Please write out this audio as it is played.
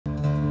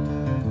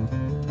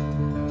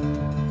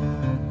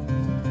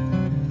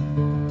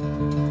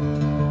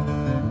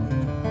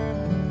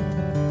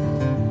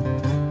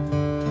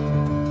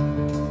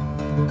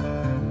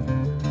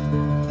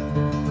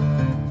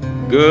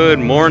Good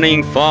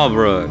morning,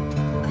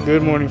 Fallbrook.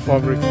 Good morning,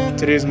 Fallbrook.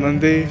 Today is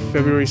Monday,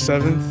 February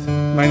 7th.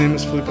 My name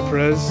is Felipe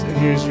Perez, and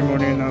here's your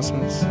morning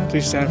announcements.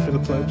 Please stand for the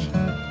pledge.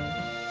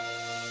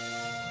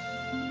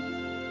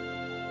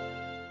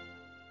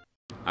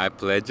 I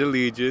pledge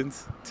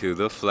allegiance to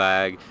the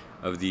flag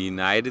of the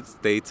United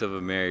States of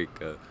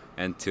America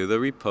and to the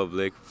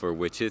republic for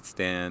which it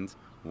stands,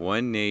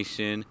 one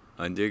nation,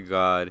 under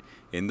God,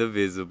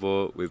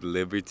 indivisible, with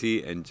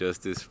liberty and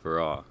justice for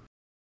all.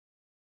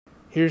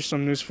 Here's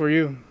some news for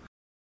you.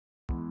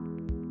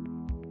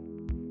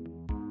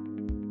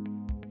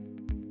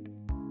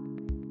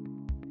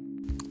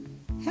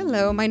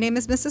 Hello, my name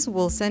is Mrs.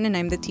 Woolson, and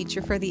I'm the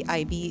teacher for the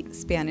IB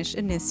Spanish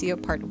Initio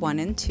Part 1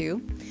 and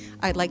 2.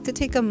 I'd like to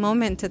take a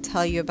moment to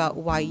tell you about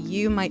why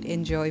you might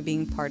enjoy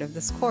being part of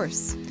this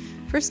course.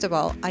 First of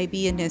all,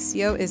 IB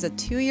Initio is a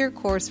 2-year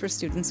course for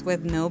students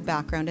with no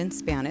background in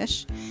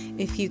Spanish.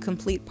 If you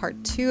complete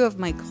Part 2 of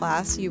my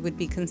class, you would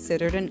be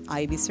considered an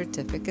IB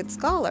Certificate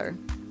Scholar.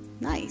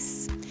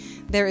 Nice.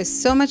 There is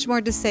so much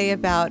more to say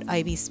about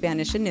IB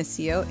Spanish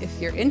Initio. If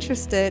you're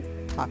interested,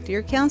 talk to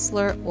your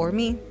counselor or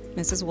me,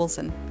 Mrs.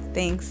 Woolson.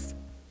 Thanks.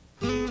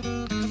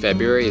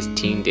 February is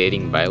Teen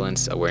Dating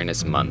Violence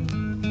Awareness Month.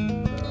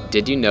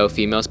 Did you know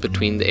females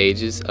between the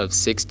ages of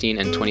 16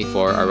 and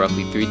 24 are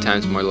roughly 3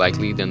 times more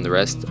likely than the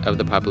rest of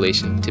the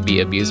population to be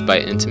abused by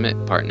an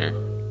intimate partner?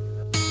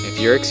 If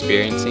you're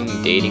experiencing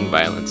dating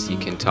violence, you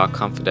can talk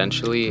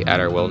confidentially at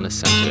our Wellness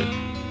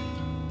Center.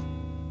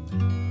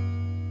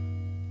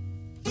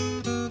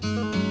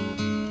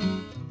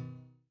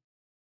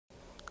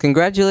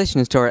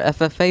 Congratulations to our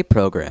FFA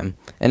program.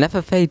 An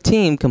FFA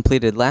team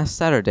completed last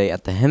Saturday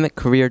at the HEMIC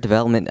Career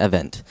Development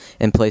event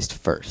and placed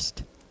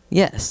first.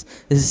 Yes,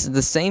 this is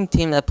the same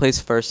team that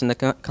placed first in the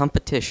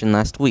competition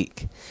last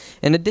week.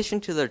 In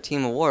addition to their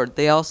team award,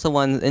 they also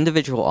won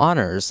individual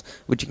honors,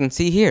 which you can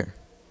see here.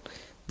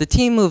 The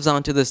team moves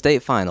on to the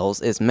state finals.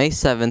 It's May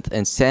 7th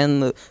in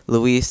San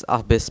Luis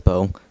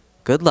Obispo.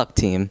 Good luck,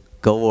 team.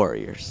 Go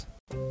Warriors.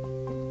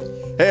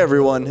 Hey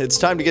everyone, it's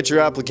time to get your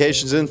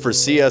applications in for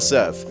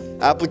CSF.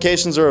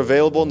 Applications are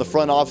available in the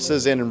front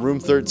offices and in room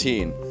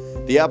 13.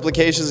 The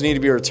applications need to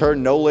be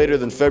returned no later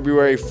than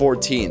February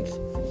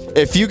 14th.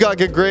 If you got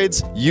good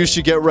grades, you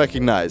should get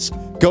recognized.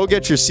 Go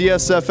get your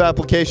CSF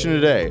application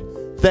today.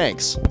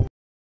 Thanks.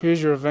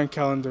 Here's your event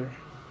calendar.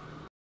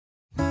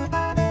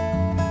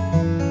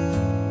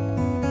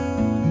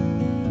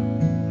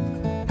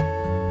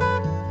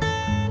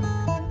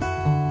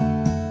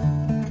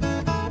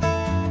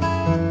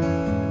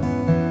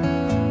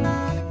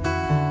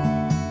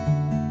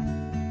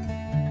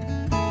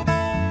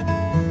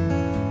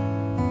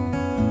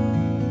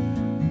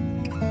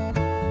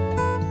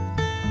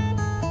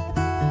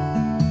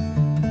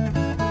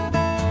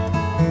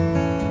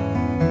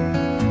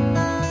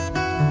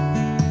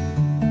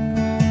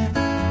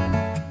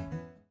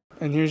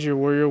 And here's your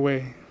Warrior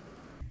Way.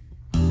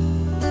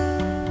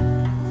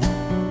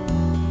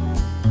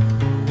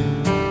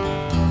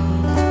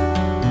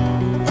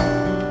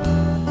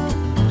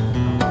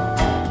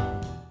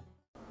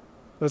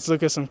 Let's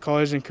look at some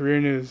college and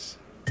career news.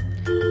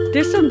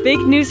 There's some big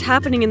news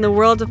happening in the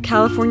world of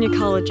California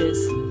colleges.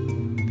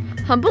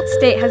 Humboldt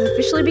State has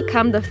officially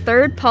become the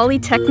 3rd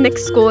polytechnic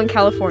school in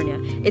California.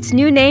 Its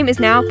new name is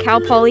now Cal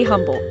Poly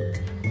Humboldt.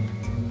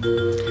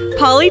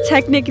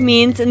 Polytechnic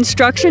means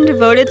instruction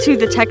devoted to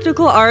the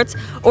technical arts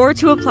or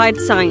to applied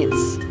science.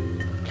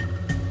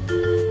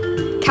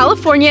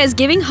 California is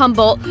giving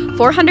Humboldt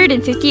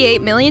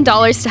 $458 million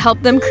to help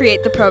them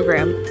create the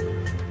program.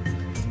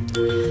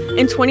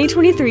 In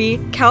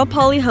 2023, Cal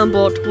Poly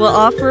Humboldt will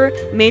offer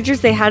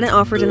majors they hadn't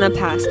offered in the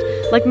past,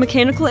 like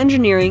mechanical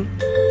engineering,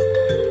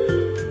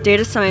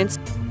 data science,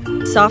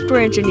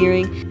 software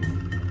engineering,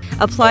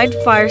 applied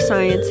fire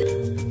science,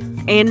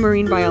 and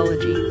marine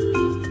biology.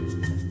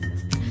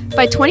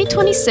 By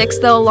 2026,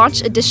 they'll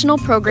launch additional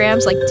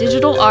programs like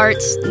digital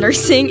arts,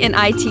 nursing, and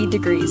IT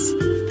degrees.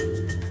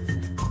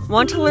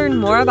 Want to learn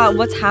more about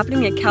what's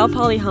happening at Cal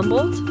Poly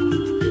Humboldt?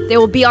 They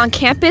will be on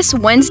campus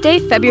Wednesday,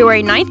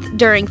 February 9th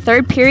during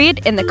 3rd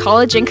period in the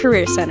College and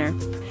Career Center.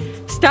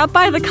 Stop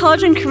by the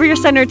College and Career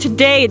Center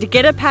today to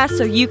get a pass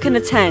so you can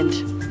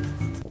attend.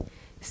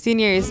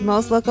 Seniors,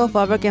 most local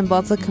Fallbrook and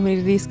Balsa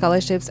community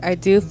scholarships are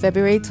due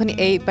February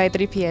 28 by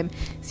 3 p.m.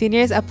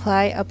 Seniors,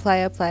 apply.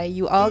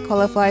 You all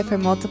qualify for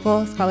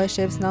multiple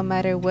scholarships no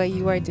matter what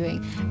you are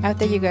doing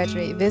after you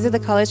graduate. Visit the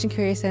College and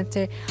Career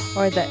Center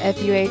or the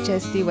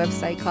FUHSD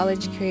website,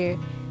 College Career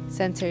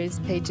Center's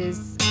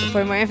pages.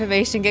 For more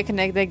information, get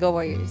connected. Go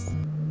Warriors.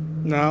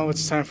 Now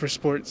it's time for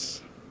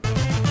sports.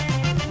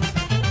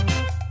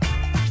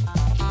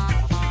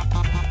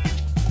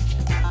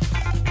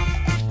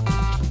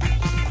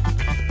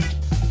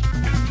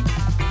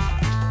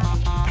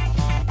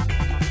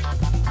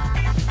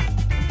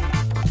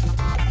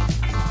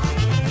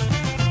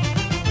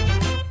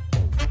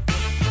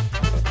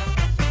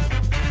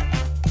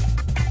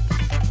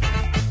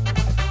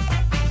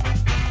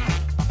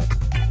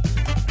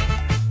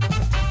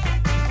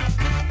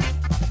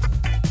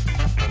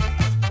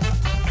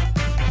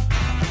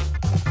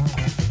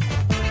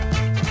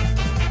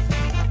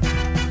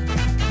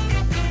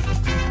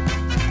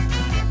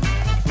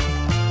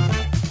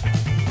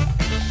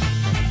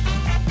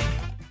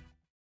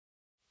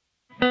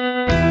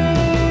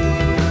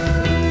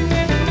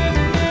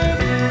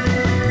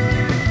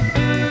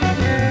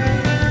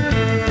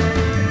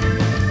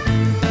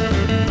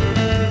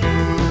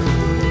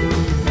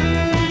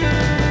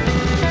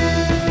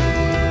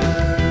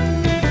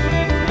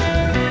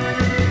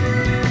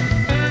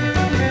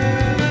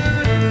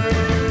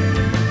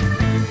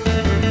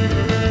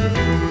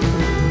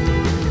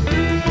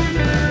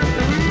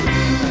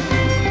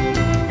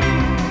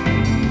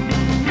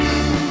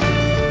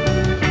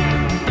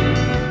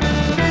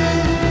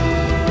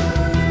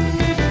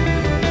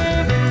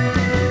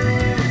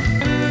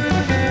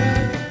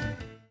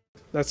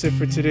 That's it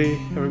for today.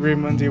 Have a great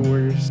Monday,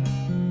 Warriors.